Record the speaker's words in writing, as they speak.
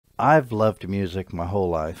I've loved music my whole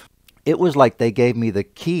life. It was like they gave me the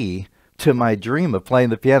key to my dream of playing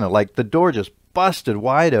the piano. Like the door just busted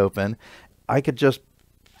wide open. I could just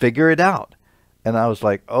figure it out. And I was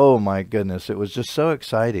like, oh my goodness, it was just so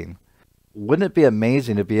exciting. Wouldn't it be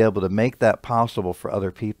amazing to be able to make that possible for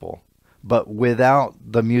other people, but without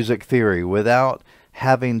the music theory, without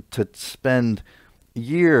having to spend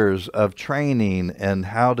years of training and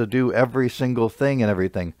how to do every single thing and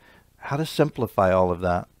everything, how to simplify all of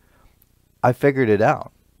that? I figured it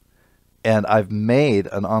out. And I've made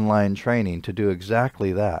an online training to do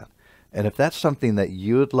exactly that. And if that's something that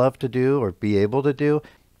you would love to do or be able to do,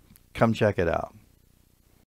 come check it out.